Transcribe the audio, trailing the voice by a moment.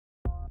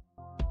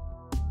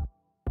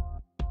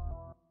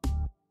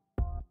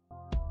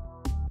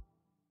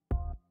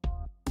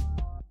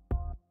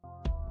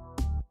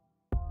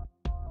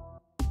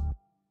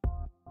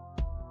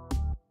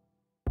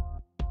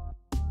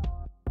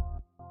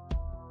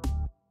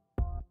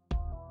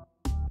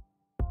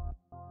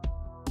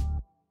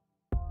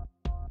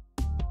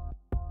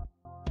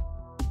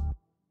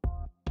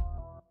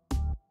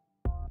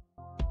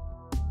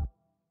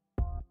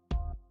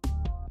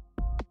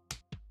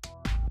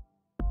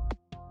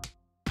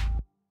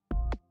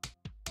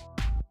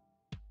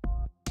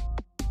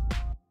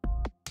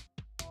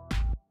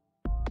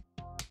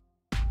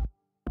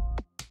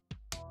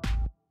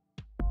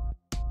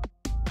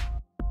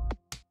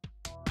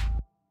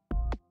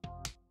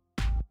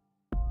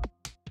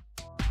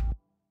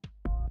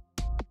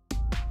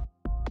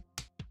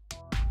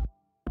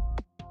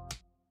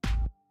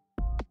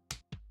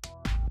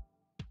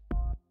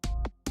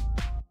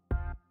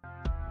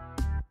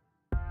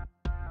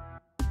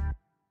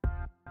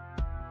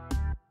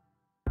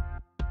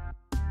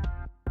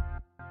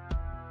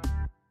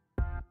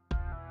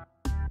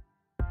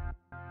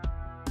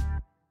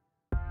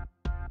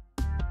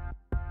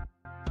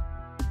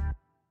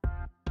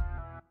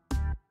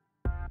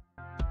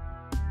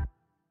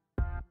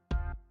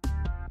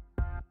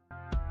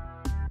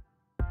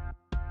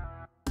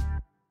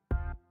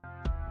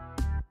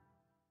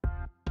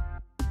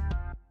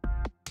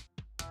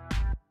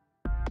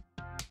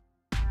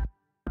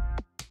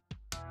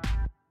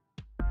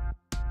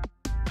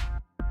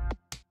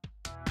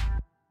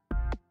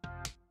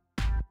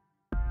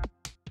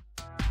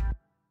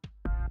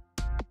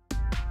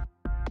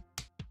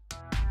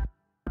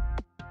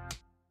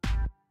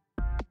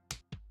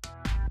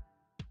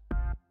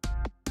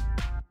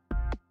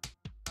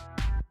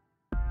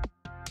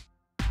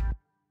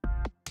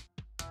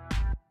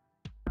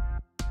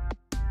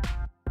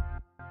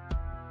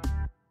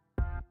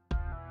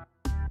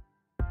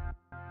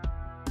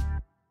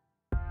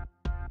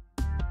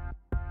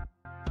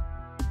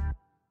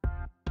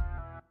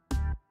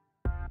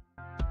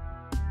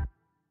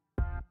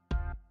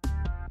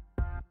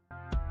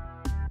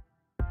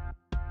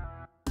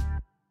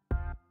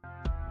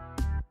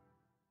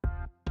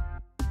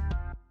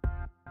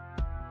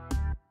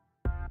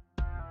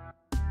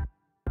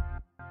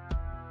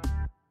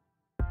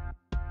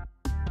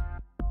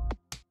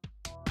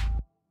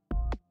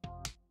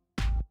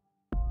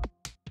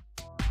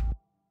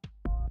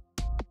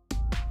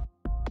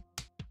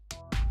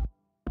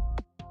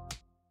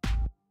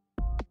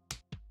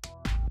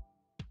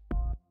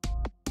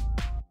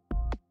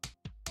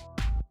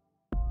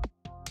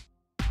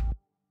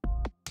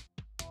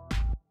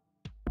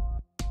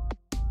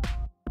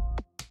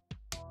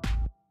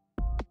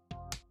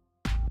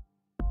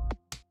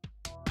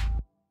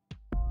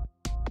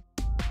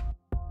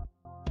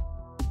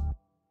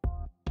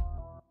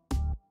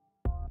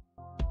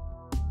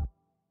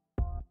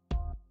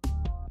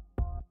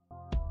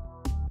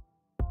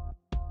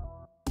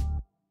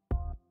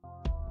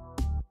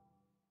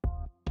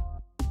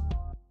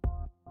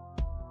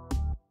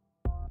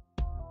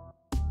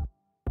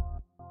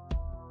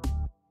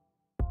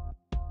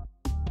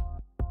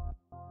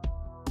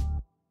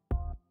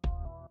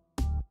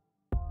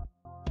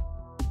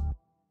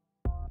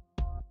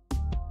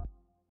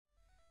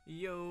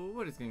Yo,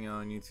 what is going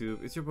on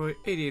YouTube? It's your boy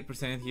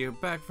 88% here,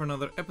 back for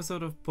another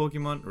episode of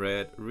Pokemon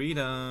Red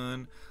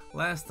Redone.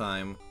 Last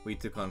time we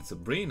took on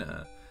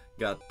Sabrina,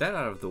 got that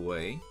out of the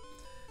way,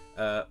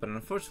 but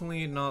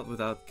unfortunately not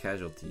without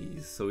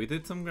casualties. So we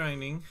did some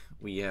grinding,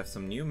 we have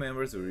some new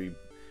members, we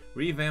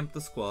revamped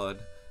the squad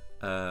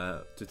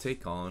to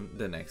take on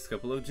the next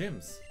couple of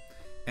gyms.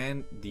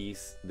 And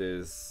this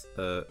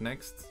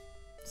next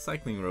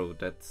cycling road,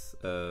 that's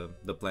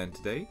the plan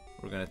today.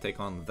 We're gonna take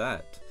on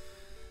that.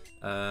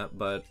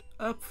 But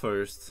up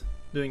first,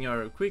 doing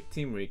our quick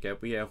team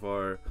recap, we have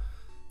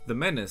the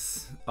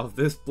menace of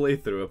this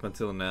playthrough up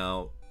until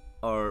now,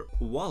 our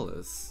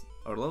Wallace,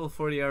 our level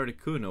 40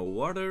 Articuno,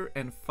 water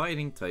and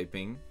fighting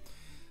typing,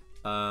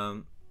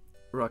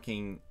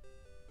 rocking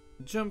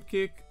Jump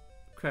Kick,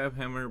 Crab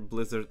Hammer,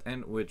 Blizzard,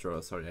 and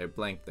Withdraw. Sorry, I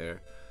blanked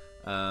there.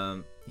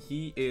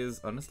 He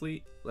is,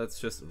 honestly, let's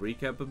just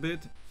recap a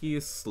bit. He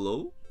is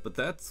slow, but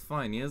that's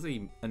fine. He has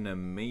an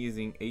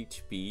amazing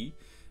HP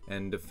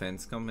and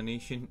defense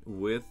combination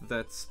with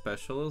that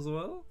special as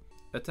well.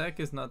 Attack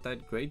is not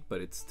that great,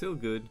 but it's still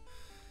good.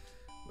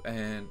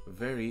 And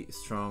very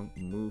strong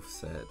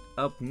moveset.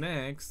 Up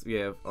next, we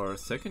have our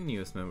second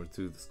newest member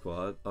to the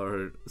squad,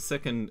 our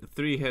second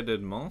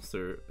three-headed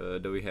monster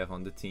that we have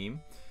on the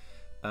team.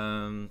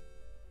 The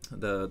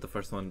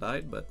first one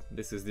died, but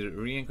this is the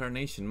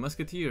reincarnation.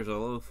 Musketeers are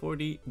level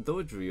 40,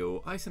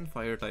 Dodrio, Ice and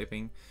Fire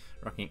typing,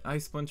 rocking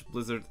Ice Punch,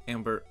 Blizzard,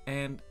 Ember,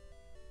 and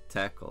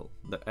Tackle.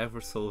 The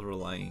ever so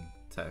reliable,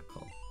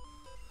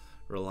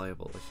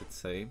 I should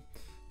say.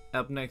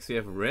 Up next we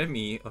have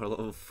Remy, our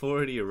level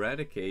 40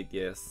 Eradicate.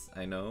 Yes,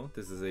 I know,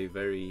 this is a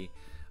very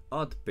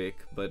odd pick,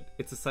 but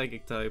it's a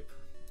psychic type.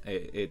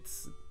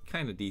 It's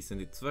kind of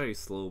decent, it's very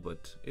slow,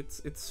 but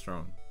it's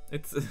strong.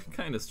 It's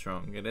kind of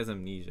strong, it has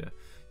amnesia,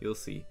 you'll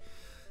see.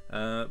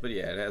 But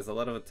yeah, it has a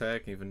lot of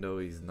attack, even though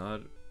he's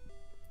not,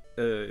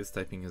 his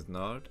typing is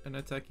not an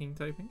attacking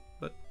typing,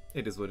 but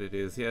it is what it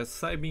is. He has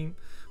Psybeam,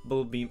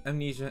 Bullet Beam,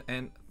 Amnesia,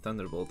 and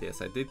Thunderbolt.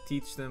 Yes, I did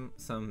teach them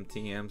some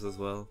TMs as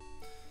well,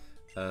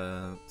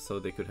 so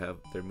they could have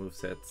their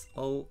movesets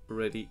all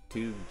ready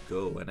to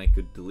go, and I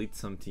could delete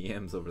some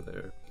TMs over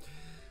there.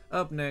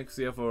 Up next,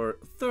 we have our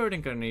third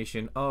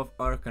incarnation of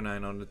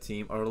Arcanine on the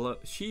team, our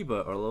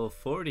Shiba, our level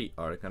 40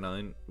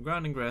 Arcanine,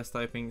 Ground and Grass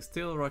typing,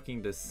 still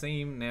rocking the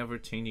same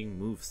never-changing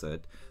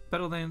moveset,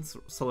 Petal Dance,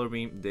 Solar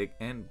Beam, Dig,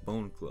 and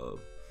Bone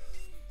Club.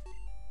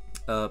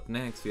 Up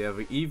next, we have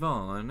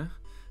Yvonne,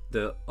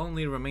 the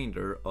only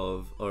remainder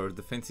of our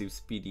defensive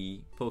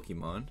speedy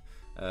Pokemon.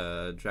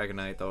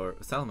 Dragonite, or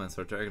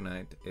Salamander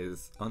Dragonite,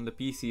 is on the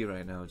PC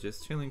right now,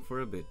 just chilling for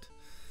a bit,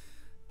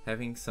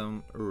 having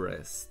some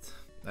rest.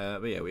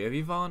 But yeah, we have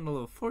Yvonne,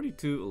 level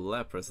 42,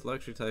 Lapras,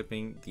 Electric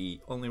typing, the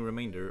only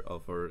remainder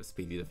of our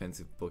speedy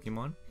defensive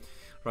Pokemon,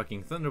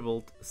 rocking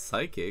Thunderbolt,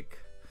 Psychic,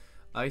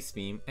 Ice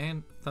Beam,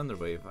 and Thunder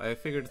Wave. I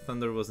figured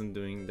Thunder wasn't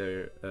doing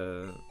their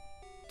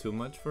too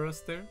much for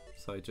us there,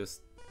 so I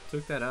just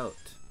took that out.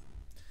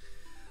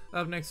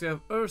 Up next we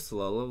have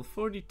Ursula, level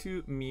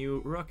 42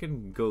 Mew,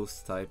 rocking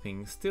Ghost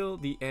typing, still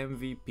the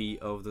MVP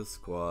of the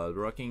squad,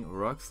 rocking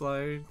Rock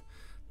Slide,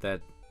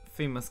 that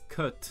famous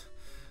cut,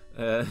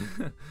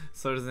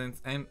 Sword Dance,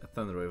 and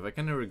Thunder Wave. I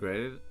kinda regret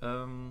it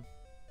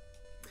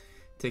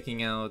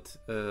taking out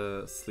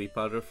Sleep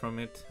Powder from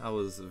it. I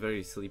was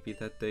very sleepy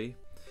that day,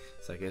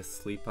 so I guess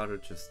Sleep Powder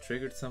just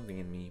triggered something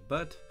in me,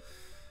 but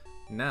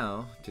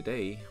now,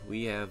 today,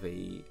 we have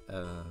a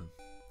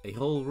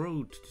whole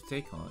road to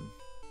take on.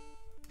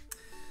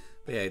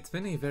 But yeah, it's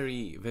been a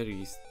very,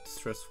 very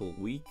stressful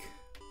week,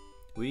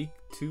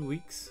 2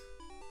 weeks,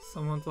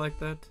 somewhat like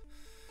that.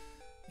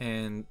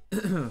 And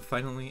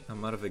finally,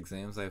 I'm out of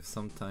exams. I have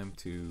some time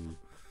to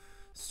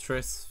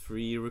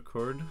stress-free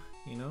record,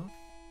 you know?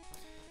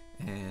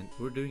 And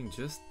we're doing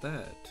just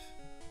that.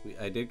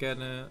 I did get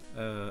a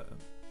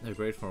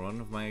grade for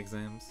one of my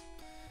exams.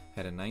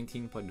 Had a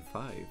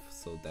 19.5,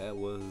 so that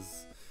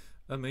was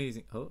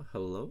amazing. Oh,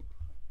 hello?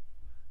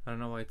 I don't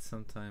know why it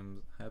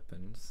sometimes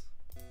happens,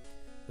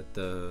 but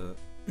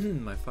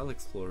my file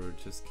explorer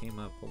just came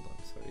up. Hold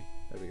on, sorry.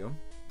 There we go.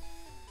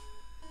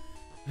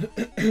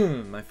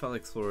 My file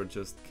explorer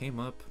just came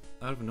up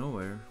out of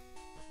nowhere,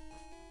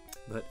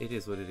 but it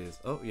is what it is.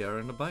 Oh, yeah,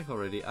 we're on the bike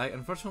already. I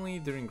unfortunately,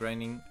 during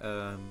grinding,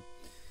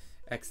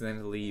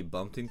 accidentally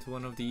bumped into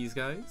one of these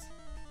guys.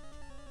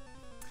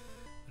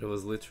 It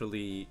was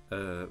literally,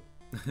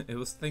 it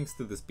was thanks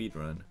to the speed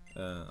run,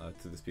 to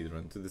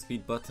the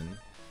speed button,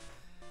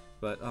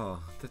 but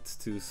oh, that's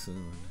too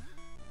soon.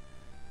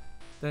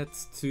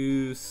 That's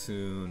too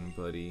soon,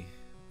 buddy.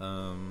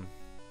 Alright,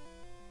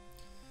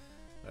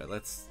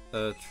 let's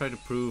try to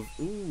prove,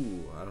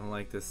 ooh, I don't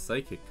like this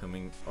Psychic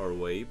coming our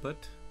way,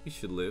 but we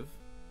should live.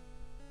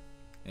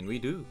 And we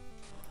do.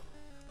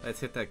 Let's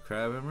hit that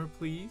Crab Hammer,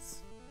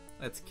 please.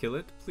 Let's kill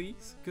it,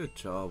 please. Good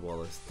job,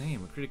 Wallace.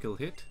 Damn, a critical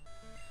hit.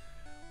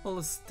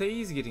 Wallace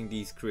stays getting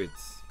these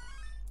crits.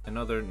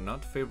 Another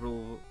not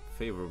favorable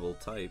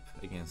type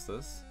against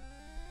us.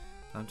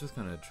 I'm just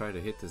gonna try to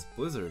hit this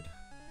Blizzard.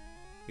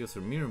 He goes for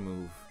Mirror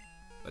Move,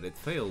 but it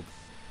failed.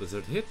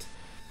 Blizzard hit.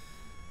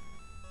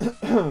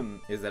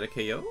 Is that a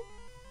KO?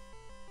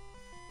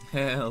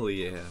 Hell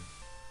yeah.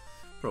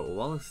 Bro,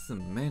 Wallace is a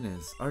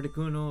menace.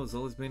 Articuno has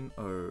always been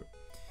our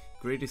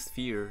greatest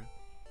fear,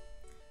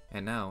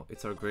 and now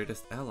it's our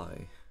greatest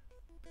ally.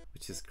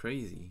 Which is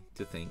crazy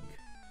to think.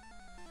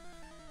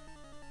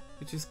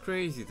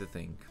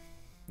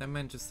 That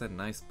man just had a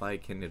nice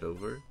bike handed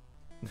over.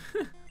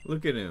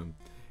 Look at him.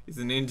 He's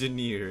an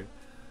engineer.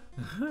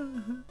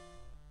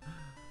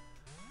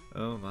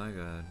 Oh my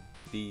god.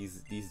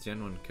 These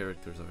Gen 1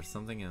 characters are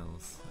something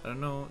else. I don't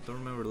know, don't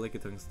remember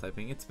Lickitongue's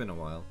typing. It's been a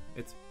while.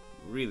 It's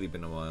really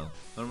been a while.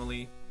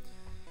 Normally,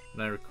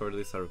 when I record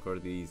this, I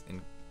record these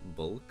in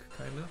bulk,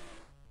 kind of.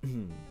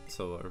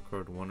 So I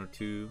record 1 or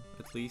 2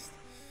 at least.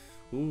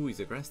 Ooh, he's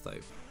a grass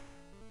type.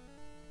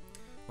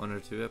 1 or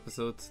 2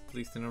 episodes at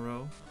least in a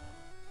row.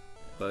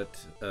 But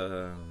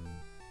I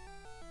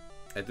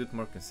do it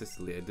more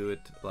consistently. I do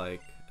it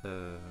like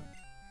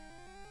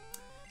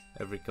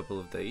every couple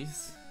of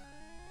days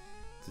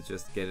to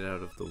just get it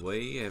out of the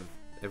way. I have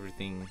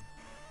everything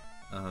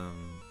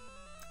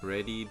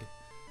readied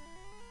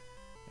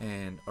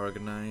and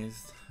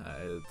organized.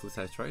 At least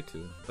I try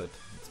to, but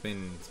it's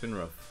been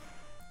rough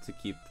to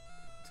keep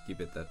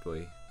it that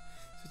way.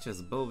 Such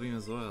as Bulbeam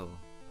as well.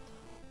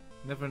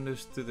 Never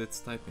understood its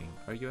typing.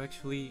 Are you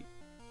actually?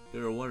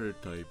 You're a water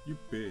type, you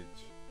bitch.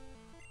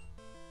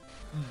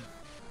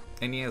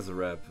 And he has a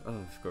rep. Oh,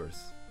 of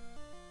course.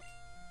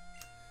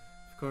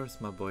 Of course,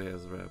 my boy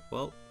has a rep.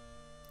 Well,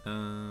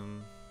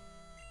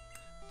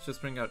 let's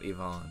just bring out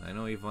Yvonne. I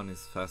know Yvonne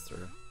is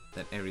faster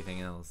than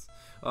everything else.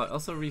 Oh, I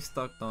also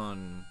restocked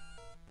on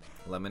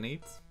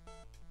lemonades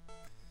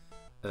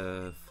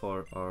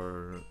for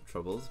our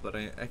troubles, but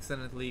I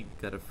accidentally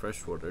got a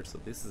freshwater, so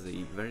this is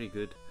a very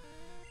good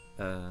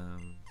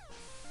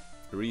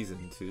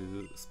reason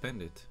to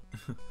spend it.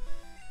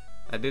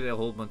 I did a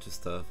whole bunch of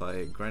stuff.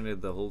 I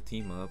grinded the whole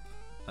team up.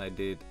 I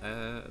did,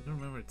 I don't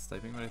remember its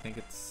typing, but I think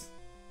it's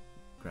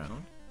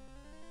ground.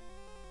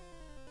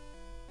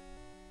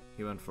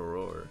 He went for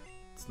roar.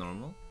 It's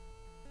normal.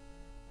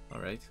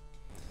 Alright.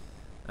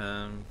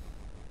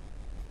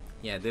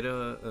 Yeah, I did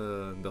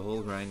the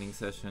whole grinding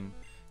session.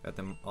 Got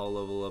them all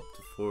level up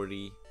to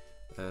 40.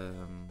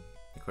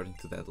 According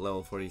to that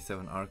level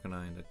 47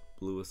 Arcanine that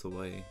blew us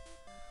away.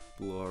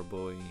 Blew our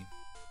boy.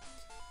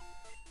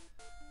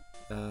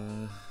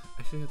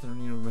 Actually, I don't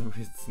even remember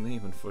its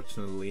name,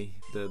 unfortunately.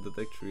 The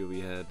deck trio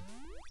we had.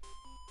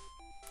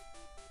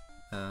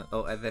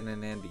 Oh, Eden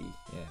and Andy.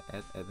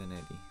 Yeah, Eden and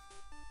Andy.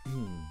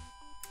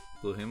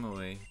 Blew him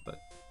away, but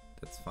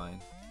that's fine.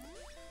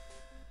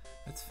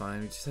 That's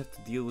fine, we just have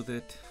to deal with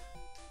it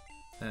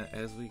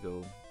as we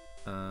go.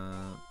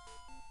 But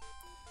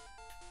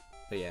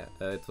yeah,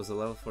 it was a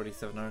level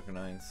 47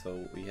 Arcanine,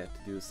 so we had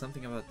to do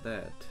something about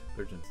that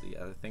urgently.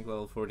 I think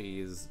level 40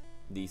 is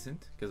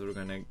decent, because we're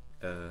gonna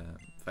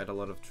fight a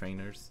lot of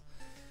trainers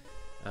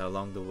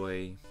along the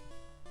way.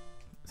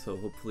 So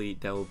hopefully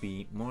that will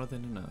be more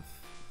than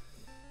enough.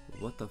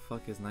 What the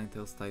fuck is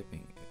Ninetales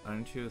typing?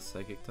 Aren't you a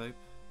psychic type?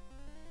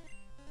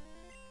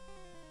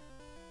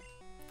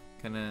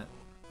 Kinda...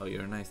 Oh,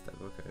 you're a nice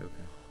type, okay,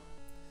 okay.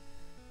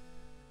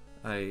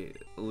 I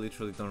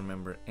literally don't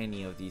remember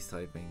any of these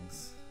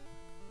typings.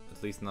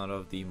 At least not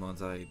of the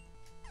mods I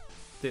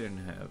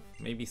didn't have.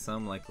 Maybe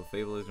some, like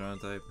Clefable is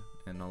ground type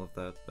and all of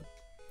that, but...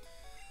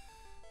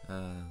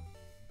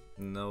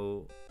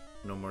 no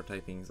more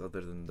typings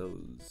other than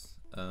those.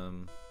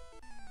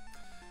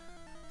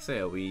 So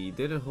yeah, we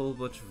did a whole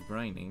bunch of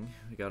grinding.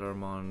 We got our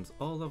mons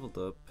all leveled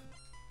up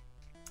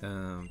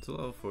to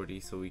level 40,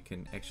 so we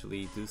can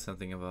actually do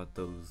something about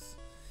those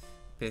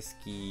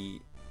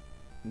pesky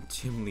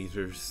gym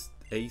leaders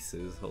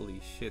aces.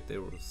 Holy shit, they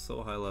were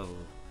so high level.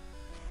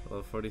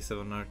 Level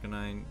 47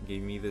 Arcanine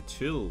gave me the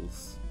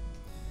chills,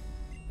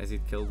 as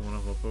it killed one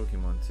of our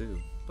Pokemon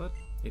too. But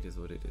it is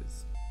what it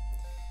is.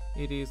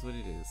 It is what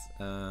it is.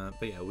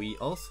 But yeah, we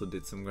also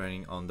did some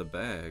grinding on the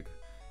bag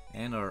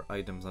and our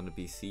items on the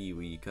PC.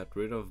 We got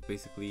rid of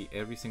basically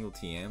every single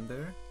TM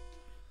there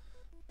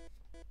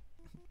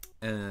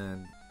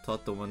and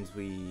taught the ones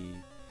we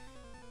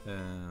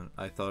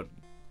I thought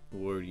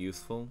were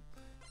useful,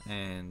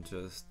 and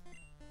just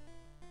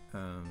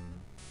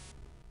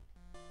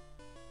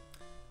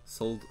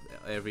sold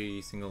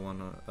every single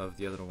one of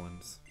the other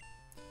ones.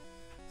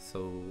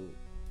 So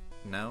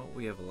now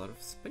we have a lot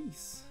of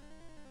space.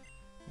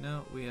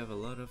 Now we have a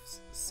lot of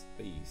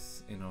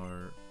space in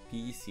our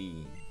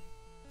PC.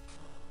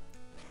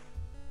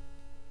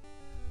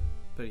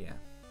 But yeah,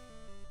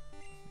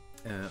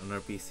 on our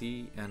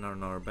PC and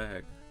on our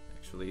bag,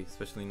 actually,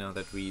 especially now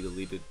that we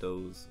deleted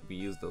those, we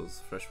used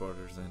those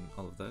freshwaters and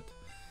all of that,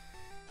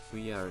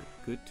 we are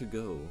good to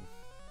go.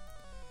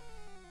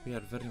 We are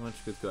very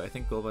much good to go. I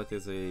think Golbat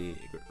is a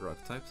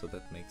rock type, so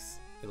that makes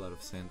a lot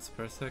of sense.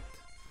 Parasect,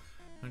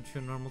 aren't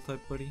you a normal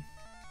type, buddy?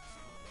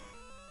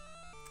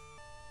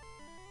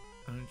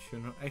 Aren't you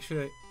no?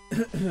 Actually,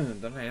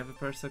 don't I have a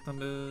Parasect on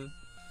the...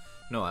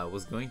 No, I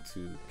was going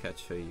to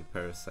catch a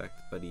Parasect,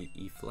 but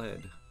he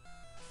fled.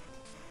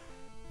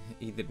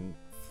 He didn't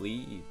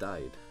flee, he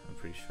died, I'm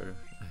pretty sure.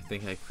 I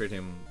think I crit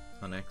him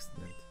on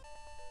accident.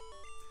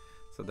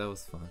 So that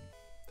was fun.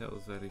 That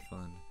was very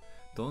fun.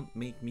 Don't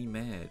make me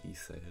mad, he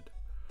said.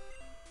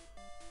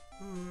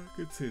 I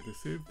could say the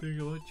same thing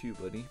about you,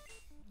 buddy.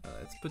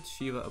 Let's put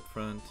Shiva up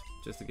front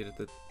just to get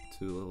it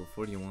to level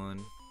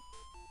 41.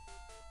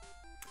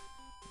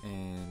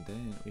 And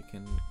then we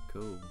can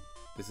go.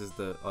 This is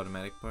the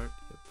automatic part.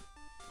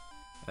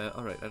 Yep.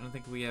 Alright, I don't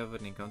think we have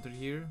an encounter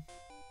here.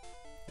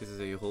 This is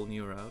a whole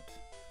new route.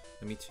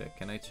 Let me check.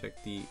 Can I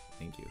check the...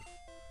 Thank you.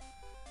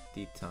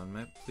 The town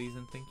map, please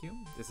and thank you.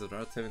 This is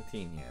Route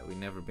 17. Yeah, we've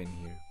never been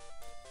here.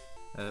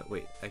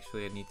 Wait,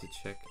 actually I need to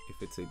check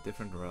if it's a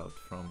different route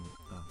from...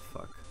 Oh,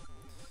 fuck.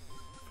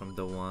 From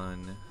the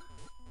one...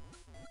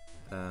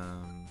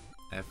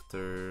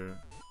 after...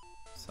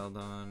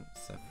 Saldon,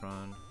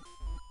 Saffron...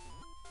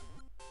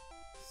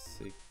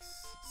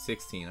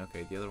 16.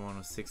 Okay, the other one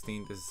was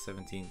 16. This is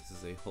 17. This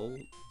is a whole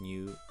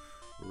new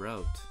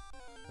route.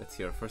 Let's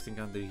see, our first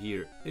encounter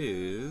here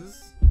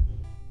is...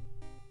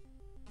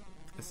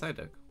 a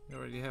Psyduck. We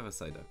already have a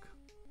Psyduck.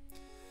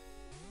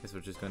 Guess we're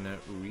just gonna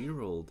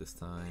reroll this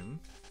time.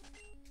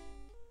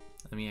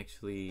 Let me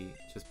actually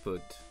just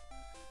put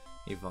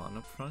Yvonne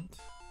up front.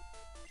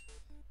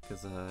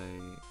 Because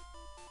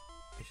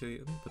Actually,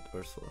 let me put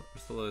Ursula.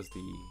 Ursula is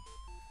the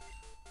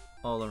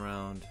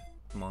all-around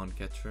Mon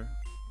catcher.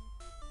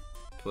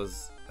 It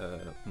was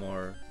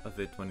more of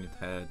it when it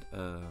had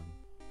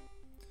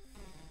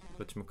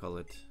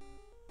whatchamacallit,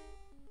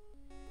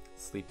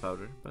 sleep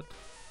powder, but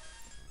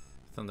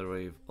Thunder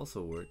Wave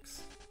also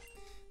works.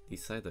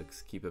 These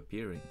Psyducks keep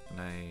appearing,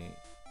 and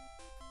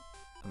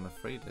I'm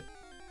afraid that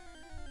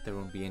there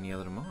won't be any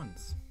other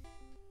Mons.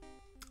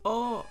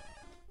 Oh,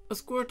 a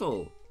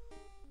Squirtle!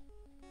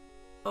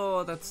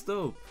 Oh, that's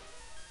dope,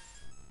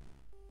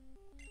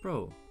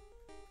 bro.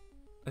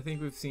 I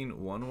think we've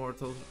seen one or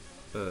two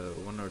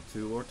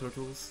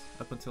Wartortles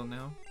up until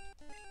now.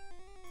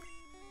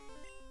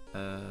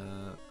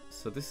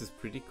 So this is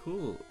pretty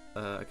cool.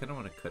 I kinda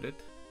wanna cut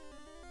it.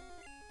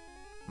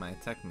 My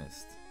attack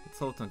missed. It's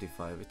level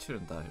 25, it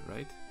shouldn't die,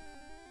 right?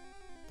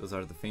 Those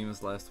are the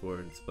famous last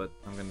words, but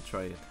I'm gonna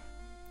try it.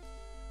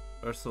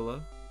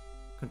 Ursula,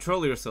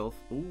 control yourself.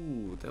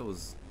 Ooh, that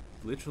was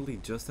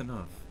literally just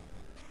enough.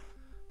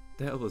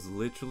 That was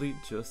literally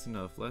just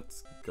enough.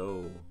 Let's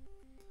go.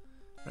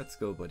 Let's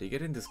go, buddy.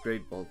 Get in this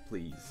Great Ball,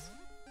 please.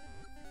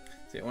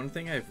 See, one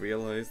thing I've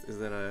realized is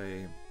that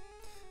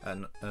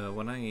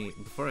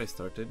before I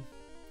started,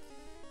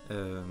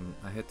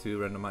 I had to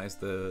randomize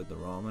the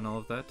ROM and all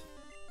of that.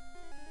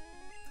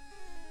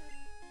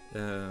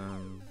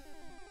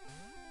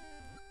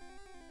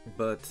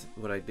 But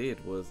what I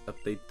did was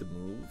update the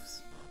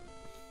moves,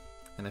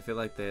 and I feel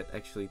like that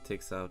actually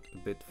takes out a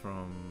bit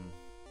from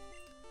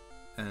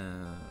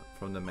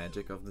the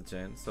magic of the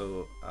gen.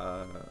 So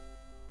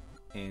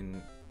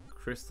in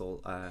Crystal,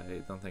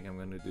 I don't think I'm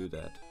gonna do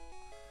that,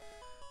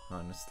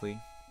 honestly.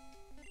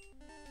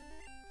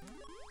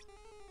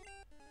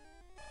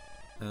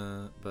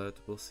 But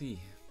we'll see.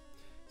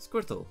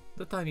 Squirtle,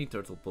 the tiny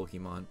turtle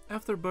Pokemon.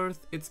 After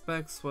birth, its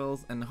back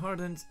swells and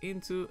hardens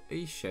into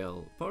a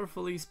shell,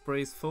 powerfully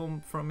sprays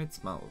foam from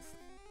its mouth.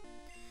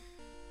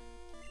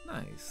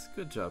 Nice,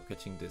 good job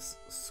catching this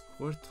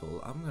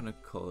Squirtle. I'm gonna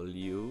call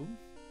you...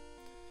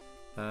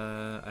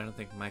 I don't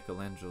think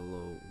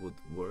Michelangelo would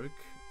work,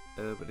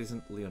 but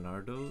isn't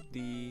Leonardo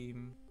the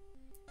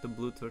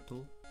blue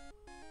turtle?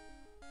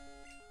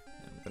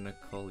 I'm gonna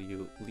call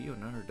you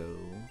Leonardo.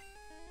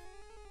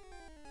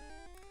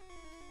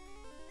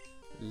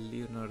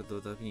 Leonardo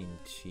da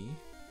Vinci.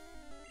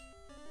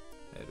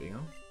 There we go.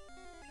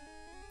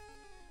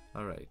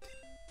 Alright,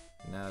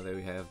 now that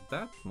we have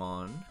that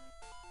Mon,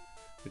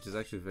 which is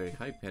actually very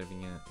hype,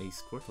 having a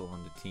Squirtle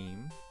on the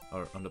team,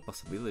 or on the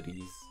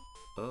possibilities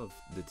of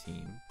the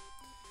team.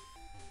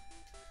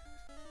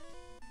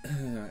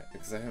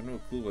 Because I have no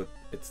clue what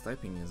its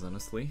typing is,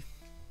 honestly.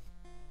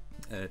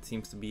 It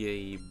seems to be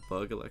a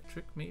bug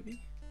electric,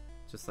 maybe?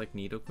 Just like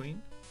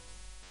Nidoqueen.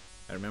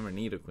 I remember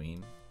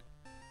Nidoqueen.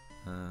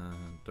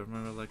 Don't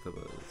remember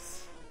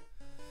Electabuzz.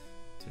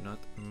 Do not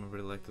remember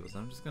Electabuzz.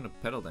 I'm just gonna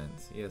Pedal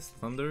Dance. Yes,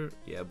 Thunder.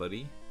 Yeah,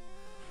 buddy.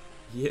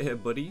 Yeah,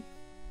 buddy.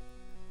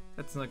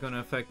 That's not gonna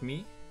affect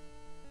me.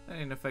 That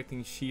ain't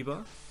affecting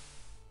Shiba.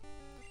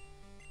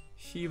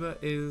 Shiba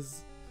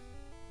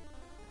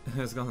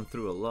has gone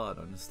through a lot,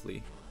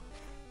 honestly.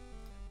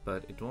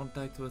 But it won't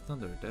die to a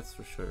Thunder, that's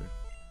for sure.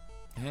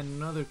 And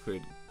another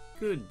crit.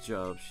 Good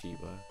job,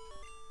 Shiba.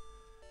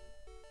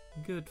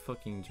 Good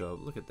fucking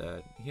job. Look at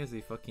that. He has a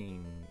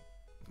fucking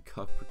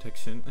cock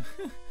protection.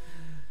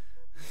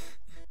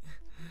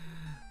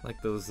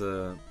 Like those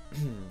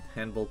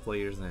handball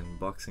players and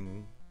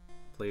boxing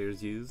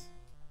players use.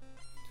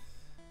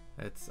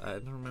 I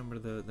don't remember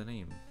the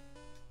name.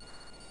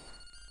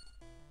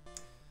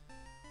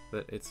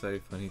 But it's very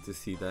funny to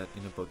see that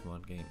in a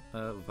Pokemon game.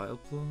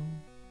 Vileplume?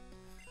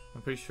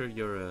 I'm pretty sure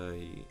you're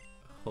a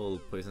whole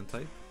poison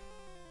type.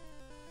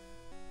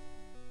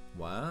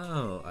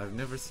 Wow, I've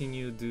never seen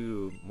you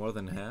do more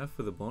than half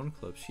with a Bone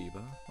Club,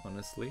 Shiba,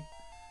 honestly.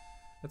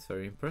 That's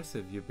very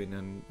impressive. You've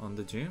been on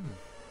the gym.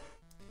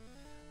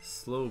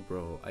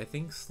 Slowbro. I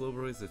think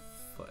Slowbro is a.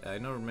 I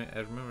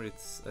remember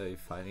it's a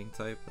fighting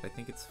type. I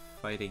think it's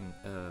fighting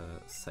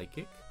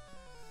psychic.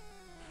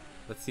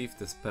 Let's see if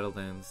this pedal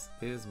dance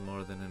is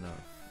more than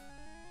enough.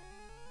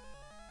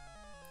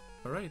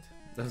 Alright,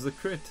 that was a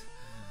crit.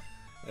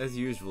 As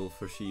usual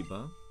for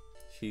Shiba.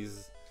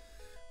 She's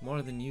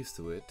more than used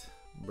to it.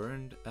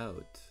 Burned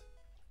out.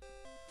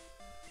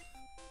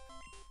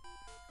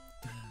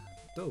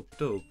 Dope,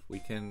 dope. We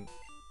can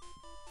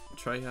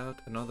try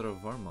out another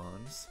of our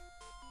mons.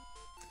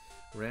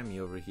 Remy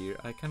over here.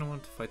 I kind of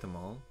want to fight them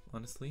all,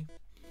 honestly.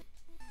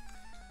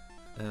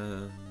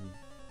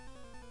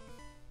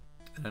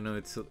 I know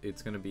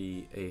it's gonna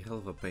be a hell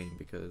of a pain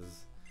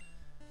because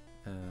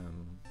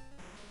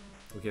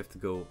we have to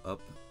go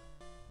up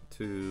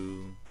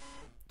to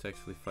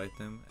actually fight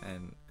them,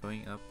 and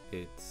going up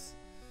it's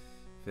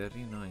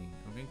very annoying.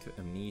 I'm going to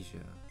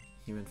Amnesia.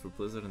 He went for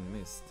Blizzard and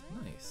Mist.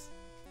 Nice.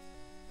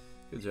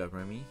 Good job,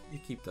 Remy. You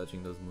keep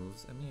dodging those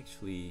moves. Let me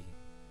actually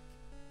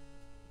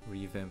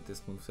revamp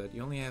this moveset.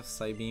 You only have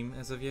Psybeam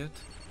as of yet.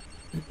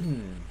 I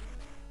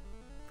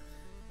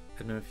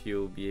don't know if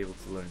you'll be able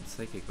to learn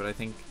Psychic, but I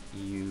think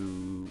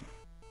you...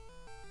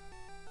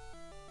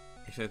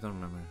 Actually, I don't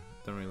remember.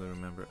 Don't really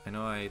remember. I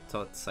know I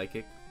taught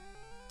Psychic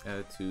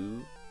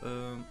to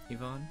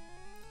Yvonne,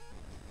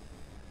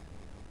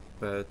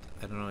 but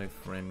I don't know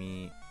if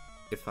Remy...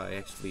 If I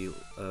actually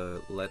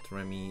let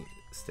Remy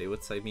stay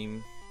with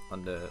Psybeam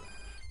on the...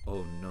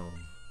 Oh no.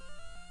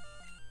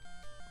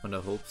 On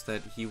the hopes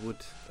that he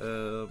would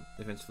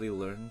eventually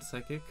learn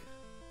Psychic.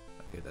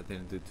 Okay, that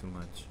didn't do too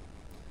much.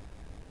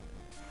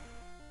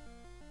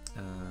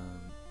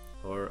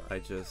 Or I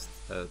just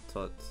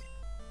taught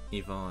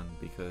Yvonne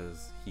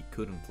because he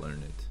couldn't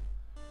learn it.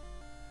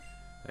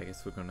 I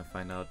guess we're gonna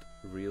find out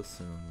real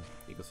soon.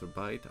 He goes for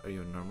Bite. Are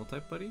you a normal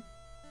type, buddy?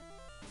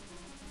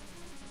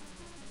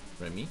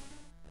 Remy?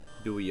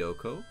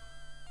 Yoko?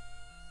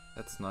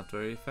 That's not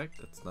very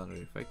effective. That's not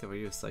very effective. Are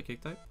you a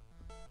Psychic type?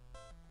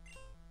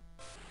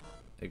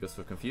 It goes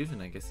for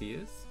Confusion, I guess he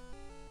is.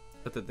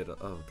 But that did a,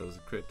 oh, that was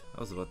a crit.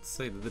 I was about to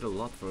say, that did a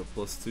lot for a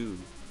 +2.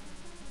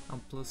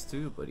 I'm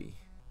 +2, buddy.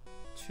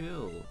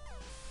 Chill.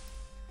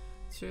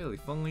 Chill,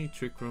 if only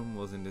Trick Room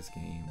was in this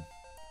game.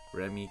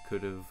 Remy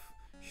could have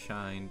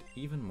shined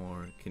even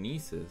more.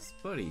 Kinesis,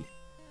 buddy.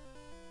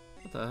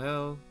 What the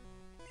hell?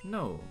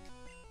 No.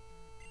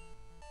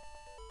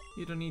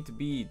 You don't need to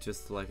be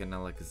just like an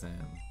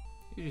Alakazam.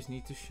 You just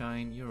need to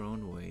shine your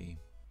own way.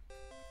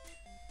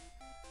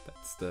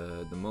 That's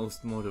the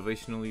most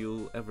motivational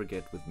you'll ever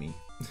get with me.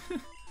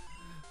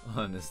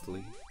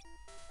 Honestly.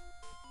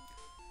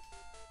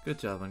 Good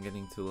job on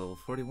getting to level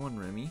 41,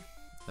 Remy.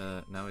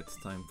 Now it's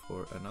time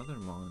for another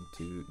mon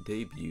to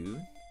debut.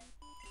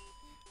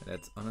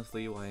 That's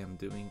honestly why I'm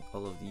doing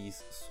all of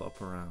these swap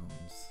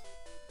arounds.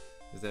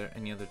 Is there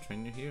any other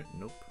trainer here?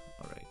 Nope.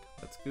 Alright,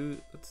 let's do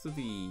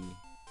the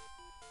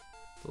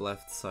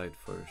left side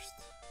first.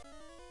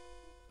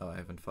 Oh, I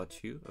haven't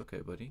fought you? Okay,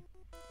 buddy.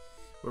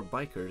 We're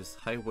bikers,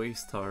 highway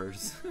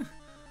stars.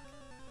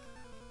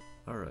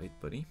 Alright,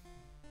 buddy.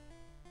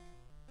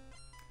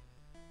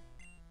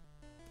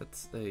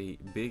 That's a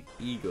big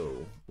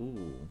ego.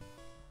 Ooh.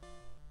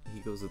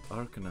 He goes with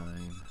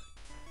Arcanine.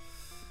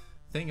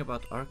 Thing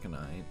about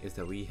Arcanine is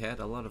that we had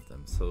a lot of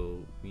them,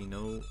 so we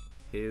know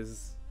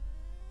his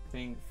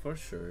thing for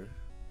sure.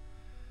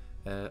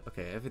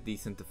 Okay, I have a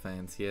decent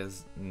defense. He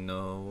has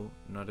not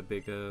a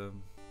big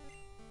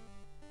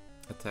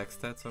attack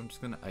stat, so I'm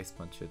just gonna Ice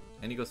Punch it.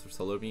 And he goes for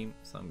Solar Beam,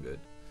 so I'm good.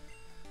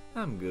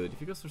 I'm good. If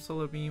he goes for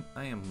Solar Beam,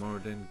 I am more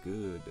than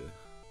good.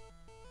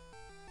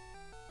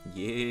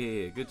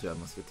 Yeah, good job,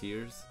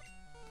 Musketeers.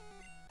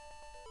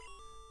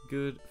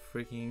 Good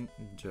freaking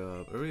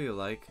job. I really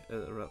liked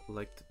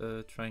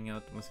trying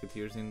out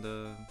Musketeers in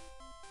the...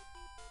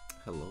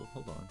 Hello,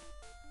 hold on.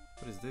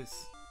 What is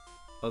this?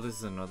 Oh, this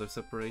is another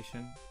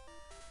separation?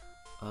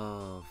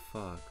 Oh,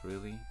 fuck,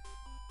 really?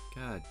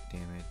 God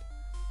damn it.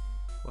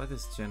 Why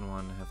does Gen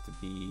 1 have to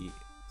be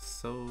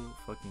so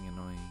fucking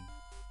annoying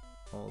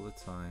all the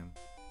time?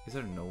 Is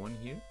there no one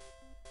here?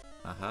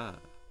 Aha!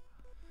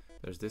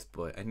 There's this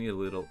boy. I need a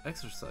little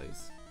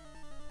exercise.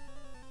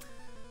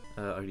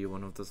 Are you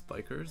one of those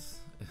bikers?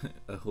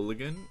 A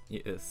hooligan?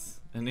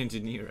 Yes. An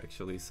engineer,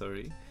 actually,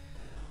 sorry.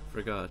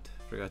 Forgot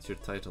your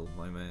title,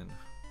 my man.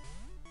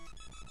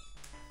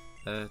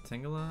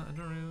 Tangela? I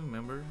don't really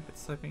remember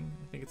its typing.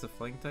 I think it's a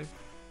flying type,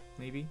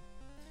 maybe?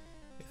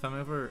 If I'm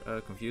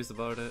ever confused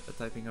about a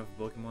typing of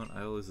a Pokemon,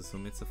 I always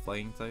assume it's a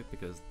flying type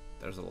because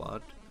there's a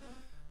lot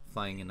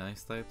flying and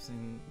ice types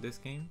in this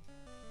game.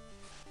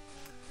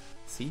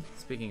 See,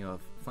 speaking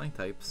of flying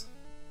types,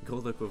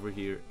 Golduck over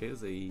here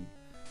is a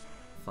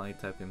flying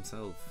type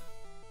himself.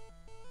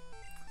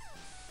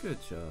 Good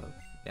job.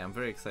 Yeah, I'm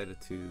very excited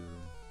to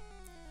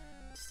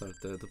start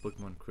the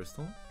Pokemon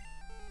Crystal.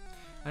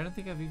 I don't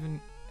think I've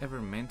even ever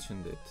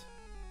mentioned it.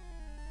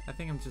 I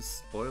think I'm just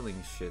spoiling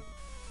shit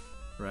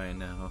right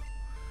now.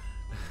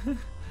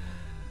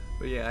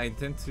 But yeah, I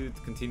intend to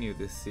continue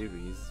this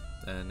series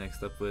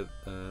next up with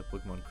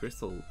Pokemon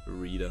Crystal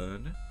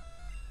Redone.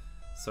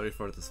 sorry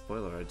for the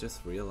spoiler, I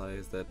just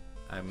realized that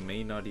I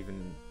may not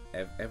even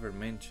have ever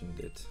mentioned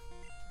it.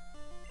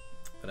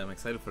 But I'm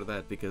excited for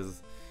that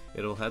because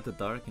it'll have the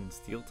dark and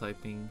steel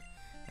typing,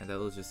 and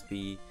that'll just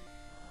be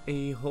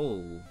a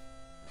whole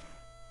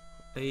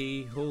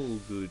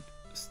good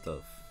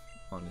stuff,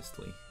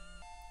 honestly.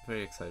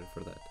 Very excited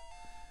for that.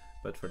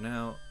 But for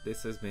now,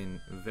 this has been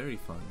very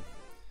fun.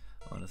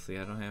 Honestly,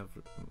 I don't have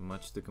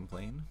much to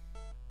complain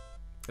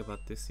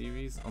about this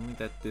series, only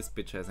that this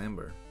bitch has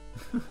Ember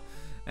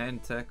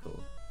and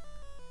Tackle.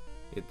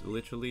 It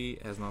literally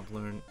has not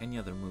learned any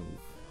other move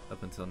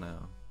up until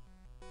now.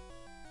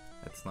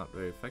 That's not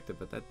very effective,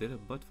 but that did a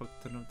buttfuck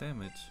ton of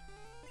damage.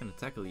 I'm gonna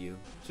tackle you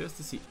just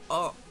to see.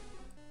 Oh!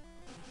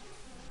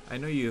 I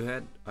know you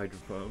had Hydro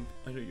Pump,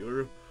 I know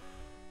you're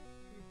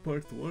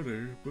part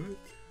water, but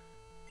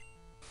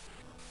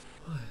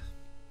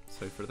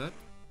sorry for that.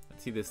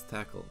 Let's see this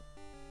tackle.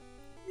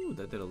 Ooh,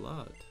 that did a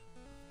lot.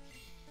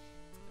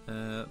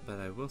 But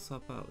I will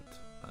swap out.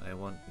 I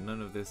want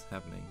none of this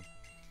happening.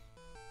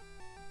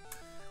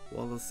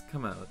 Wallace,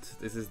 come out.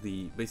 This is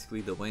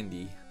basically the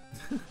Wendy.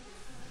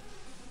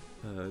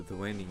 The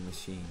vending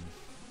machine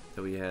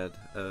that we had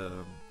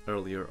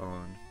earlier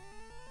on.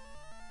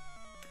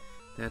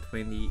 That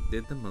Wendy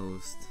did the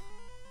most.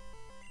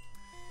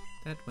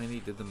 That Wendy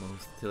did the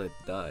most till it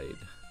died.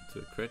 To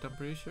a crit, I'm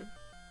pretty sure.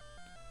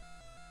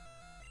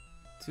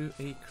 To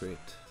a crit,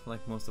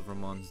 like most of our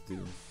mons do.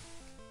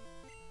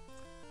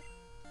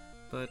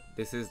 But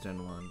this is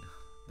Gen 1,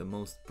 the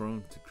most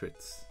prone to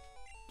crits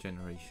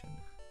generation.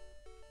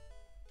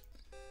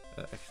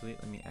 Actually,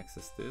 let me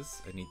access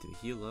this. I need to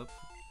heal up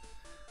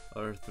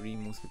our 3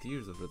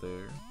 musketeers over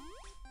there.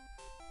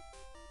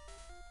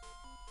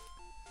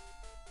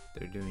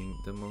 They're doing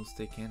the most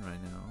they can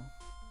right now.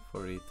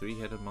 For a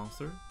 3-headed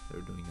monster,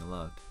 they're doing a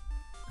lot.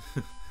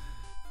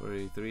 For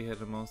a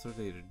 3-headed monster,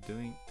 they're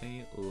doing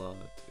a lot.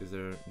 Is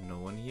there no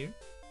one here?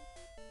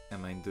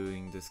 Am I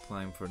doing this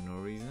climb for no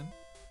reason?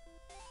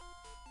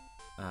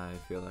 I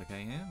feel like I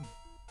am.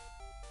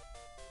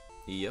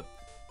 Yep.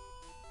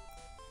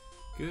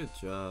 Good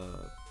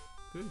job.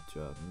 Good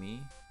job, me.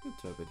 Good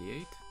job,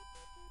 88.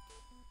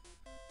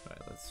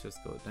 Alright, let's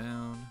just go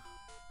down.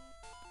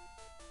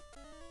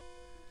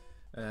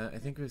 I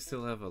think we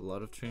still have a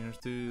lot of trainers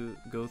to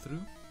go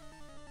through,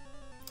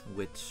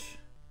 which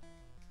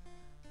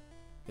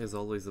is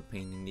always a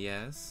pain in the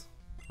ass,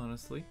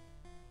 honestly.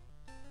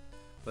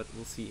 But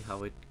we'll see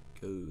how it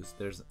goes.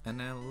 There's an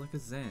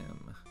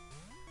Alakazam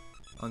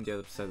on the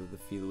other side of the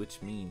field,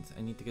 which means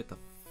I need to get the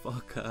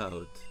fuck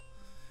out.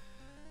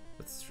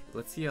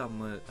 Let's see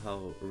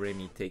how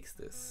Remy takes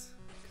this,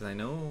 because I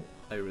know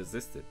I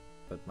resisted,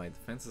 but my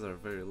defenses are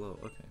very low.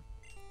 Okay,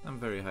 I'm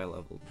very high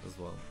level as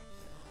well.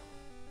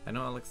 I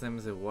know Alakazam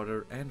is a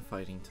water and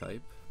fighting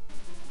type.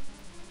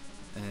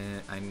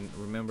 I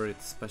remember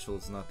its special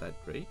is not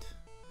that great,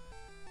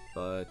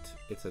 but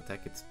its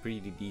attack it's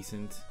pretty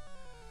decent.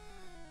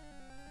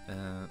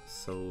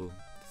 So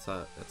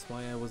that's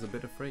why I was a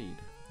bit afraid,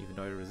 even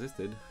though I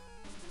resisted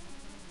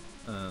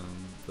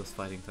those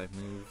fighting type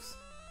moves.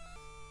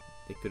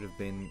 They could have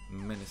been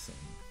menacing.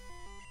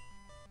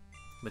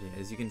 But yeah,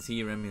 as you can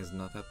see, Remy is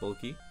not that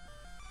bulky.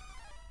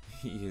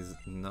 He is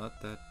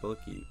not that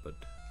bulky, but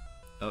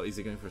oh, is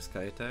he going for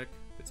Sky Attack?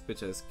 This bitch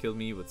has killed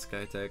me with Sky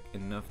Attack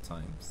enough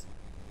times.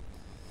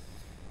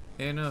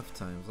 Enough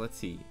times. Let's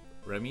see.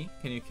 Remy,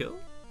 can you kill?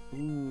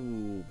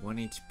 Ooh, 1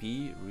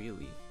 HP?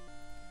 Really?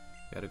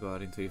 Gotta go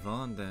out into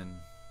Yvonne then.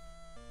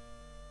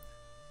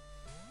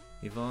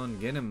 Yvonne,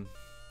 get him.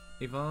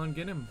 Yvonne,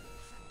 get him.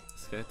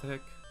 Sky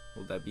Attack?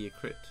 Will that be a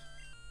crit?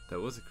 That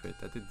was a crit.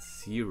 That did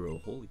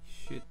 0. Holy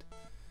shit.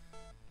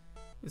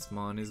 This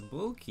mon is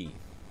bulky.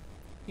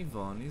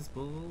 Yvonne is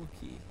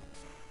bulky.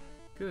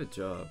 Good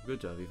job,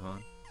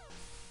 Yvonne.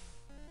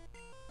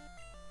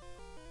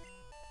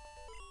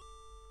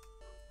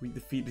 We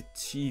defeated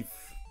Chief.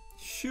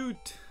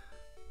 Shoot!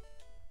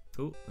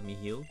 Oh, let me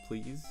heal,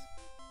 please,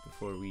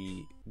 before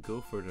we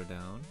go further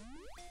down.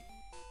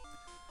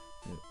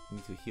 I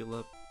need to heal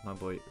up my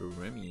boy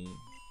Remy.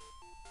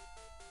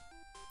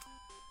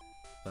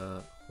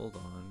 Hold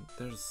on.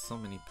 There's so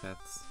many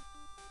paths.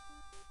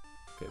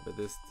 Okay, but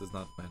this does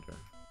not matter.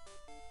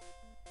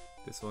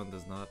 This one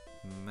does not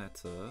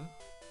matter.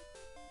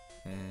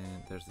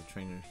 And there's the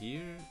trainer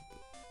here.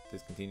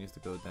 This continues to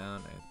go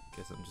down. I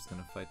guess I'm just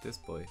gonna fight this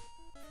boy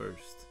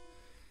first.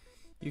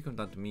 You come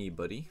down to me,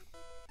 buddy.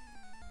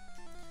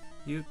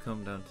 You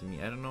come down to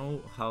me. I don't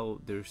know how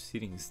they're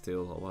sitting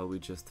still while we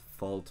just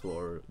fall to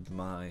our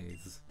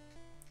demise.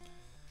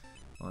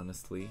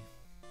 Honestly.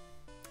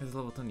 It's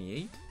level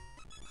 28?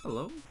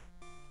 Hello?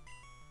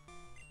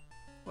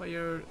 Why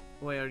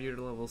are your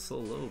levels so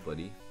low,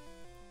 buddy?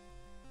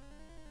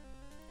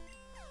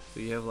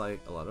 Do you have like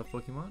a lot of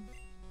Pokemon?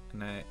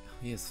 And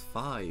he has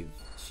 5.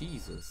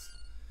 Jesus.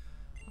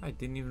 I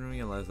didn't even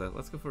realize that.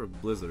 Let's go for a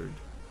Blizzard.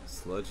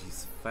 Sludge,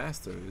 he's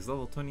faster. He's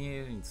level 28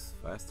 and he's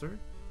faster.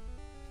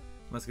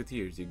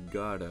 Musketeers, you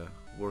gotta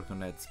work on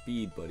that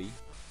speed, buddy.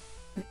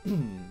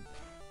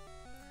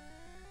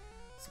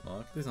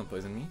 Smog, please don't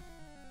poison me.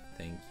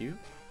 Thank you.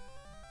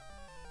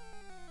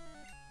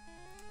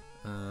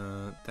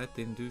 That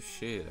didn't do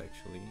shit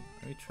actually.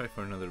 Let me try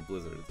for another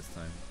blizzard this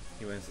time.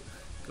 He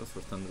goes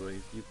for Thunder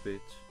Wave, you bitch.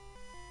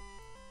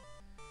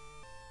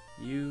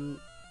 You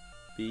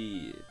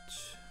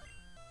bitch.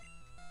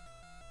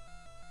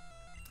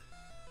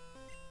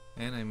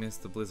 And I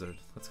missed the blizzard.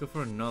 Let's go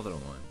for another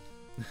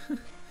one.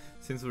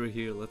 Since we're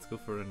here, let's go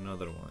for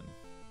another one.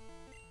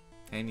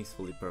 And he's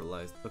fully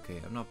paralyzed. Okay,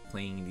 I'm not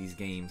playing these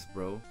games,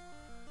 bro.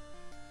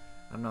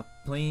 I'm not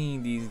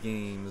playing these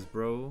games,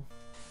 bro.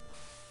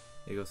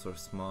 He goes for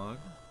Smog.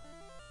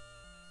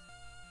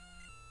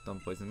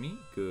 Don't poison me.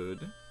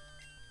 Good.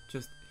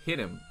 Just hit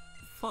him.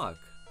 Fuck.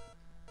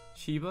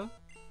 Shiba,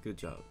 good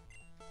job.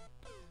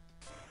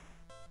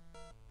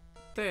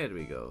 There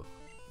we go.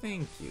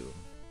 Thank you.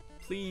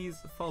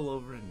 Please fall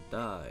over and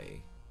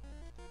die.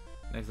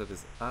 Next up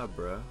is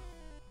Abra.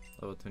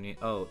 Level 28.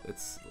 Oh,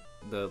 it's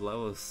the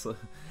levels.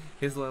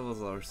 His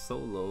levels are so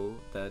low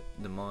that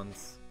the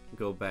mons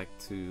go back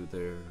to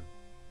their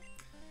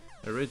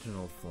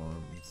original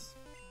forms,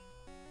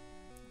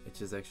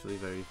 which is actually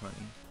very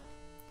funny.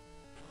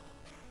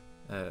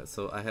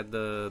 So I had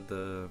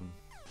the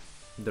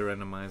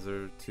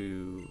randomizer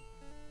to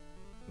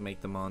make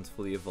the mons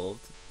fully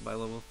evolved by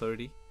level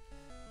 30,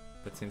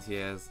 but since he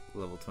has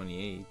level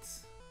 28,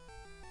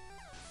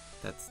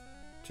 that's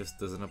just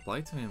doesn't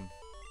apply to him.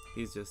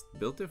 He's just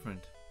built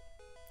different.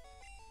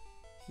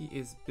 He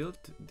is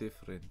built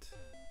different.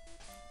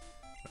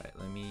 Right,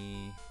 I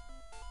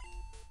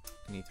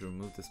need to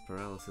remove this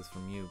paralysis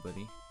from you,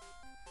 buddy.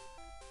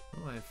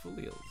 Oh, I have full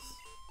heals.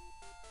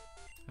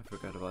 I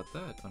forgot about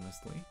that,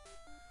 honestly.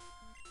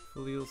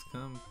 Full heals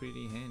come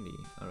pretty handy.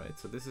 Alright,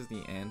 so this is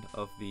the end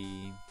of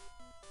the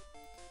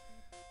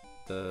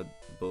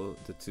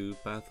two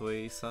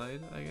pathway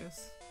side, I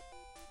guess.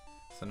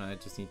 So now I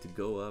just need to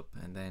go up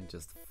and then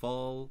just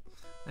fall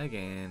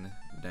again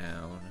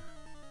down.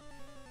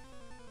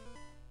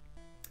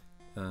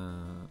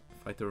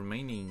 Fight the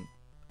remaining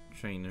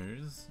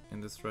trainers in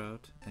this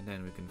route, and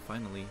then we can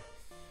finally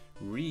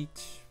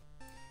reach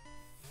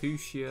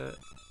Fuchsia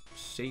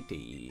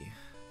Shady.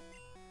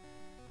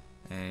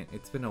 And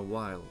it's been a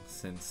while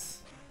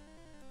since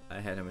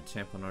I had him a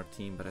champ on our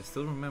team, but I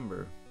still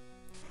remember.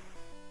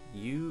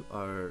 You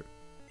are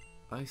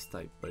Ice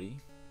type, buddy.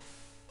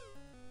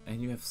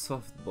 And you have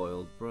soft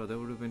boiled, bro. That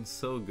would have been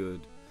so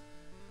good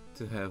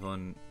to have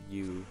on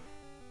you.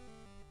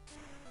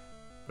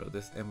 Bro,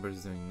 this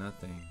Ember's doing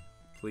nothing.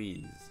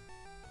 Please.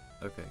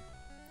 Okay.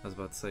 I was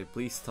about to say,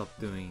 please stop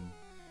doing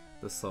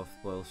the soft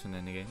boil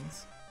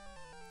shenanigans.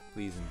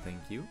 Please and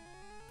thank you.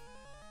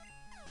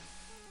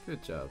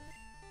 Good job.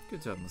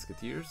 Good job,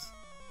 Musketeers.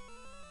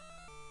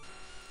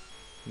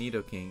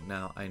 Nidoking.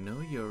 Now, I know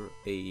you're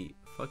a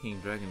fucking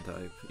dragon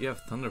type. You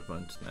have Thunder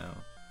Punch now.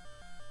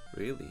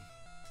 Really?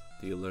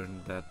 Do you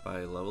learn that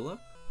by level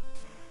up?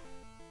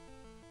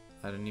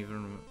 I don't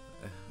even...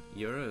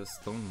 You're a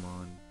Stone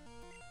Mon,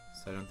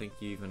 so I don't think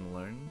you even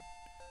learn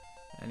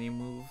any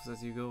moves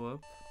as you go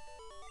up.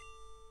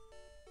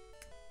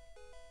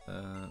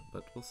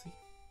 But we'll see.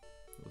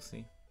 We'll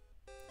see.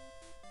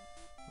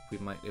 We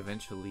might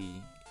eventually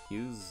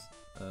use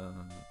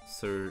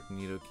Sir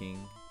Nidoking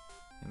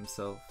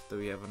himself that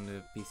we have on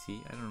the PC.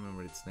 I don't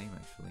remember its name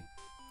actually.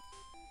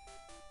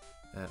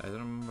 I don't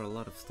remember a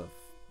lot of stuff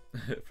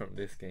from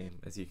this game,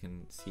 as you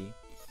can see.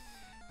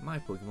 My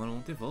Pokemon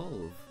won't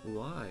evolve.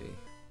 Why?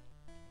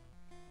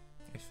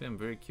 Actually, I'm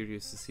very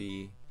curious to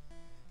see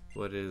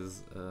what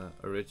his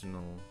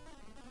original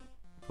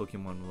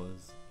Pokemon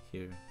was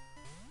here.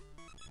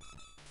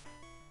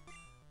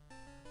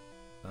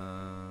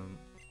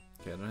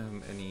 Okay, I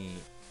don't have any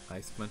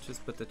Ice Punches,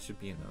 but that should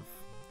be enough.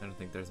 I don't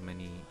think there's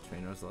many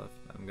trainers left.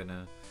 I'm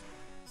gonna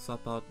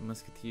swap out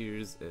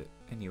Musketeers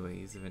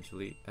anyways,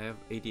 eventually. I have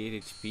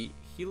 88 HP.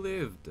 He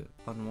lived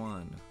on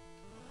 1.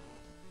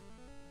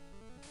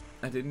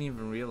 I didn't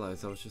even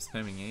realize I was just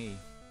spamming A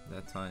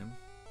that time.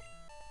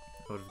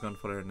 I would have gone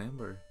for an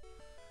Ember.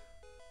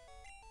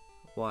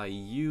 Why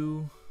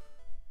you?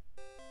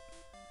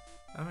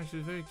 I'm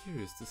actually very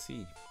curious to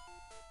see.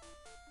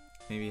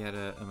 Maybe he had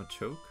a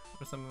Machoke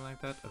or something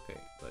like that? Okay,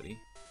 buddy.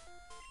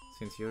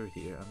 Since you're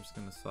here, I'm just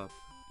gonna swap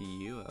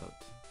you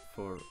out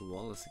for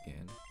Wallace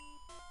again.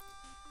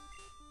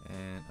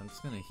 And I'm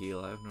just gonna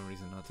heal. I have no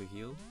reason not to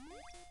heal.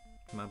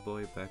 My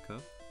boy, back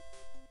up.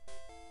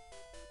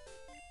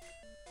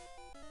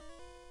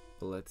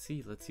 But let's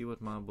see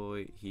what my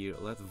boy here.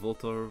 Let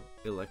Voltorb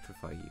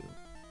electrify you.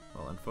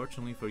 Well,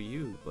 unfortunately for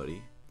you,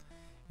 buddy,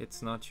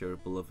 it's not your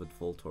beloved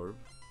Voltorb.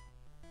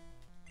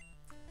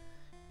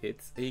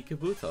 It's a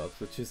Kabutops,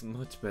 which is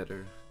much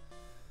better.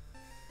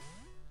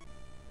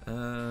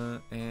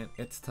 And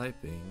it's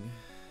typing.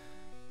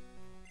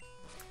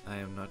 I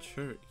am not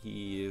sure.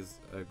 He is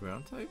a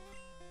ground type?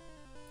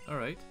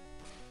 Alright.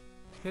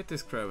 Hit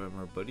this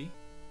Crabhammer, buddy.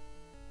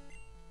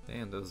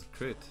 Damn, that was a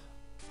crit.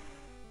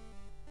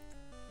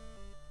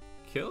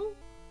 Kill?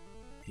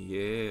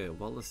 Yeah,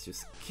 Wallace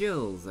just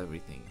kills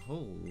everything.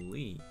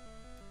 Holy.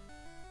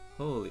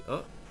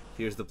 Oh,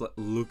 here's the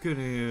look at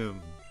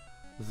him.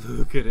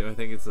 Look at him. I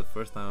think it's the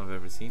first time I've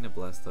ever seen a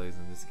Blastoise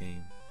in this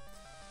game.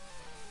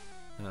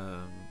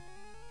 Um,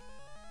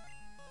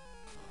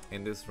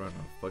 in this run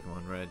of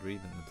Pokemon Red,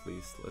 Redone at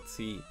least. Let's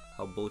see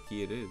how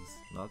bulky it is.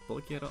 Not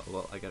bulky at all.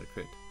 Well, I got a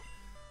crit,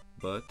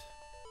 but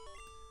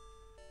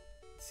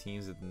it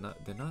seems it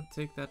did not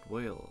take that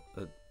whale.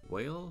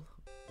 Whale?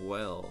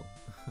 Well.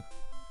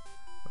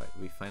 Right,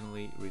 we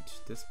finally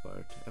reached this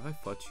part. Have I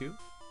fought you?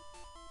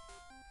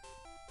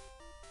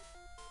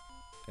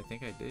 I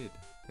think I did.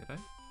 Did I?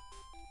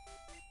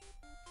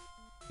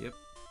 Yep,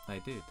 I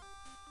did.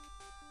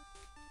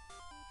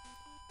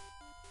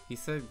 He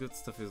said good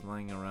stuff is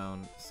lying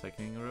around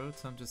cycling road,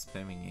 so I'm just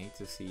spamming A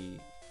to see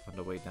on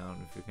the way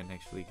down if you can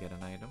actually get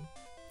an item.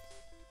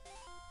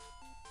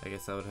 I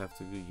guess I would have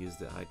to use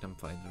the item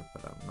finder,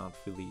 but I'm not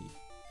really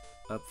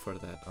up for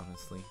that,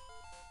 honestly.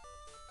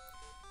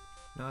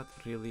 Not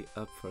really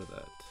up for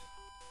that.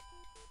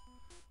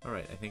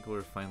 Alright, I think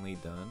we're finally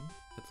done,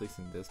 at least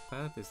in this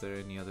path. Is there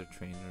any other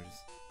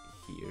trainers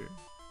here?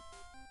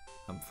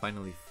 I'm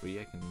finally free,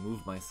 I can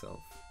move myself.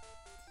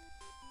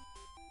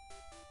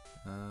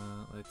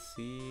 Let's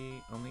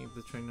see, only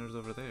the trainers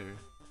over there.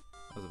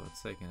 I was about to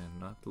say, can I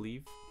not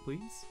leave,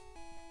 please?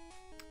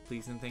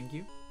 Please and thank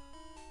you.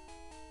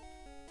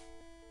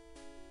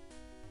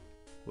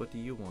 What do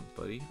you want,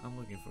 buddy? I'm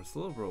looking for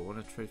Slowbro.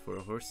 Wanna trade for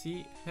a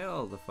horsey?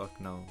 Hell the fuck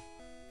no.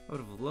 I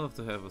would have loved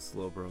to have a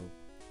Slowbro.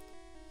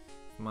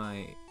 If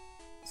my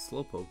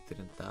Slowpoke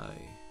didn't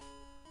die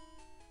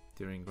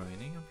during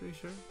grinding, I'm pretty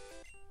sure.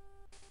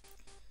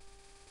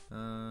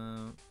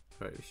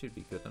 Right, we should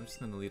be good. I'm just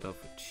gonna lead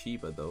off with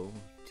Shiba though,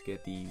 to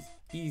get these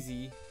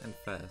easy and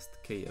fast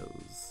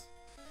KOs.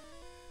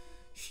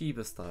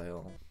 Shiba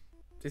style.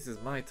 This is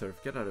my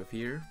turf, get out of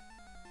here.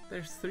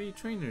 There's 3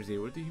 trainers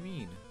here, what do you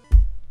mean?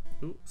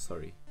 Ooh,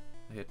 sorry,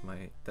 I hit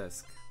my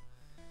desk.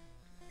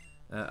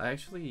 I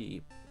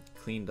actually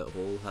cleaned the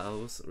whole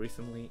house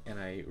recently and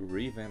I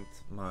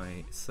revamped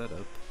my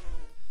setup.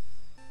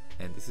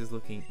 And this is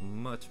looking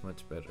much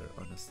better,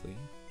 honestly.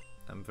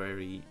 I'm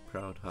very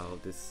proud how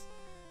this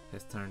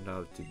has turned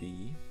out to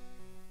be.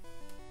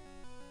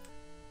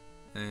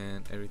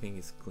 And everything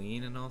is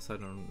clean and all, so I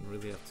don't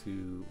really have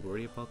to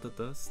worry about the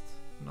dust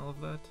and all of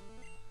that.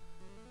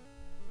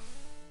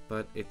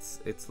 But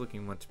it's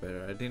looking much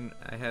better.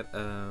 I had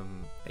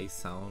a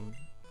sound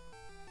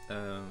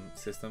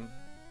system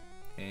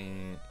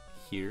and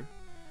here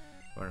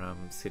where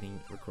I'm sitting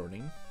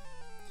recording,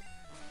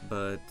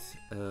 but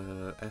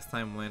as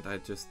time went I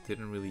just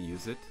didn't really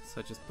use it, so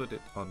I just put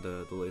it on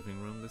the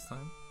living room this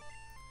time,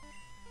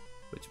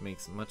 which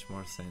makes much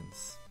more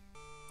sense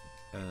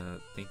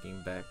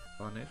thinking back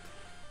on it.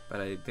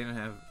 But I didn't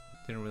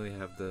really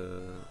have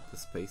the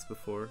space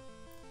before.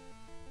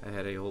 I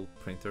had a whole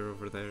printer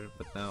over there,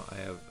 but now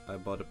I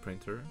bought a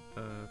printer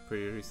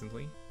pretty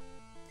recently,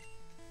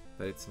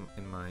 but it's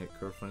in my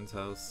girlfriend's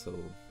house, so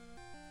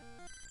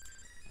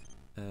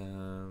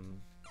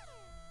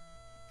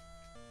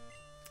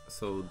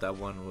so that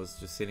one was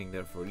just sitting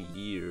there for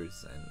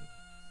years and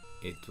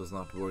it was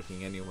not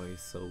working anyway,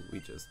 so we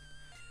just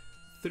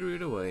threw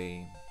it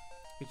away.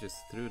 We just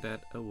threw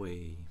that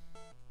away.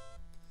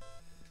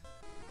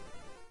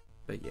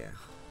 But yeah,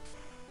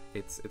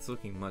 it's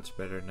looking much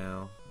better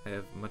now. I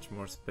have much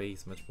more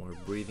space, much more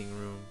breathing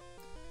room,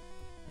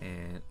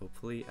 and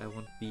hopefully I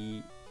won't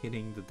be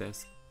hitting the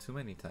desk too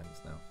many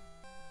times now.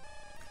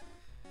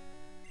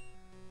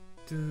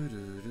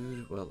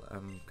 Well,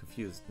 I'm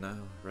confused now,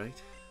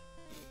 right?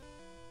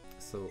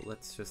 So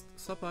let's just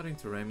swap out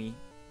into Remy,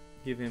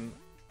 give him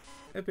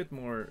a bit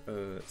more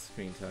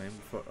screen time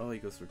before he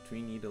goes for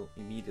Tree Needle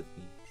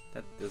immediately.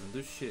 That doesn't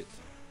do shit.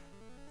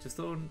 Just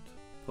don't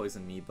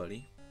poison me,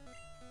 buddy.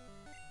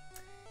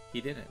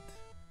 He didn't.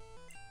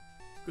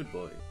 Good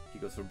boy. He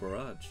goes for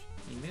Barrage.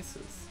 He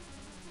misses.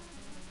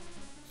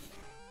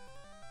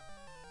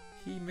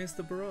 He missed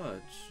the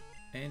Barrage.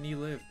 And he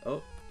lived.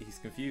 Oh, he's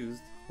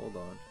confused. Hold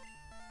on.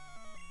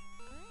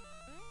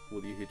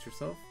 Will you hit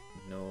yourself?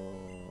 No.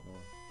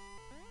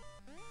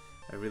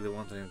 I really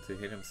wanted him to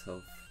hit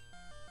himself.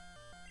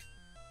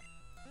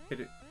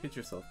 Hit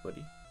yourself,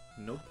 buddy.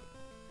 Nope.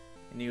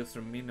 And he goes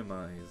for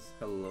Minimize.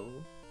 Hello?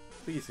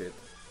 Please hit.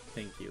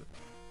 Thank you.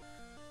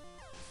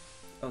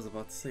 I was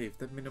about to say, if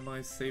that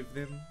Minimize saved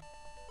him,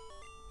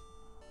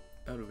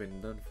 I would have been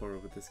done for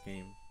with this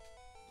game.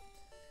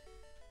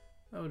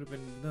 I would have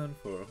been done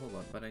for. Hold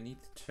on, but I need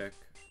to check.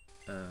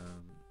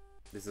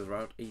 This is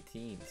Route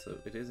 18, so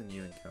it is a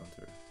new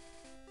encounter.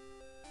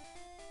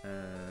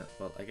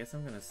 Well, I guess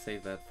I'm gonna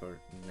save that for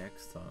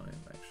next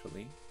time,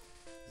 actually,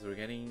 because we're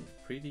getting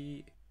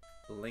pretty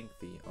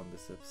lengthy on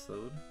this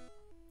episode,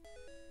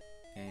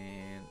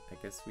 and I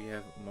guess we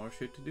have more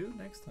shit to do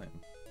next time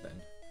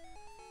then.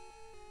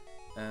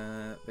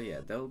 But yeah,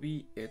 that'll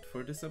be it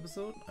for this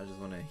episode. I just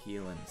want to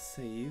heal and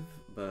save,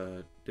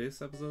 but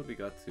this episode we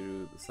got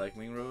through the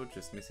cycling road,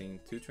 just missing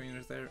 2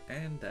 trainers there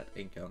and that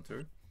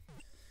encounter.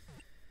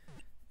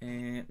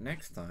 And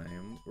next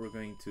time we're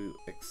going to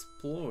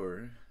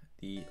explore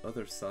the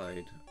other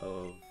side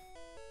of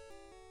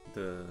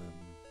the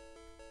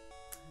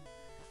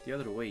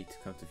other way to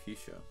come to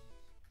Fuchsia,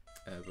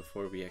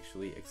 before we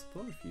actually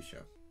explore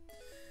Fuchsia.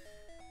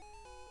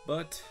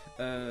 But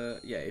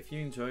yeah, if you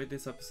enjoyed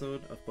this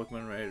episode of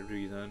Pokemon Red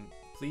Redone,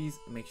 please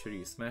make sure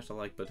you smash the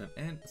like button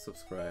and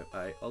subscribe.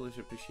 I always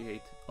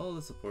appreciate all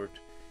the support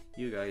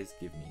you guys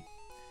give me.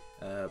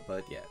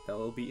 But yeah, that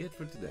will be it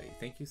for today.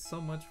 Thank you so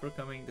much for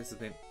coming. This has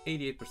been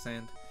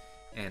 88%,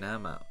 and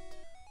I'm out.